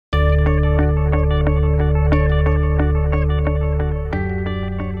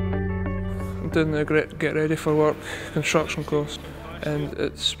doing the Get Ready for Work construction course,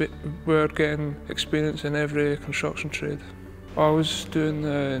 and we're getting experience in every construction trade. I was doing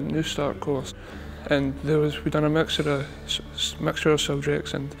the New Start course, and we done a mixture of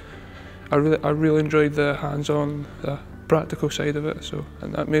subjects, and I really enjoyed the hands-on, the practical side of it.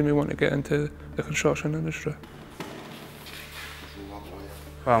 And that made me want to get into the construction industry.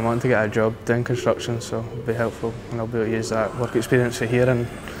 Well, I'm wanting to get a job doing construction, so it'll be helpful, and I'll be able to use that work experience for here and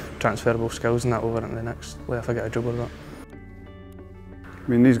transferable skills and that over into the next way if I get a job or that. I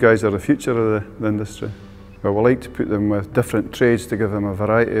mean, these guys are the future of the industry. Well, we like to put them with different trades to give them a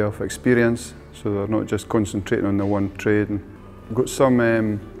variety of experience, so they're not just concentrating on the one trade. And we've got some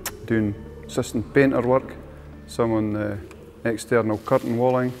doing assistant painter work, some on the external curtain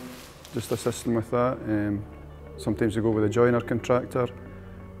walling, just assisting with that. Sometimes we go with a joiner contractor,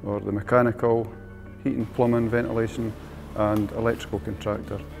 or the mechanical, heating, plumbing, ventilation and electrical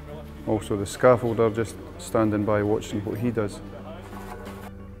contractor. Also the scaffolder, just standing by watching what he does.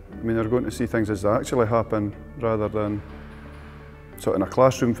 I mean, they're going to see things as they actually happen rather than sort of in a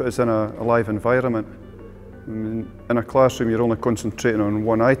classroom if it's in a live environment. I mean, in a classroom you're only concentrating on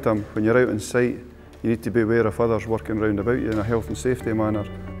one item. When you're out on site you need to be aware of others working round about you in a health and safety manner,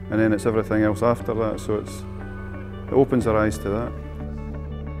 and then it's everything else after that, so it opens their eyes to that.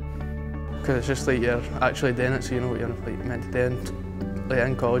 Because it's just like you're actually doing it, so you know what you're like meant to do. And like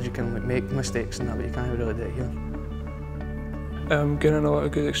in college you can like make mistakes and that, but you can't really do it here. Getting a lot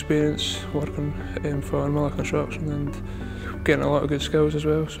of good experience working for Miller Construction and getting a lot of good skills as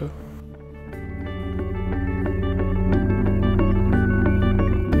well. So.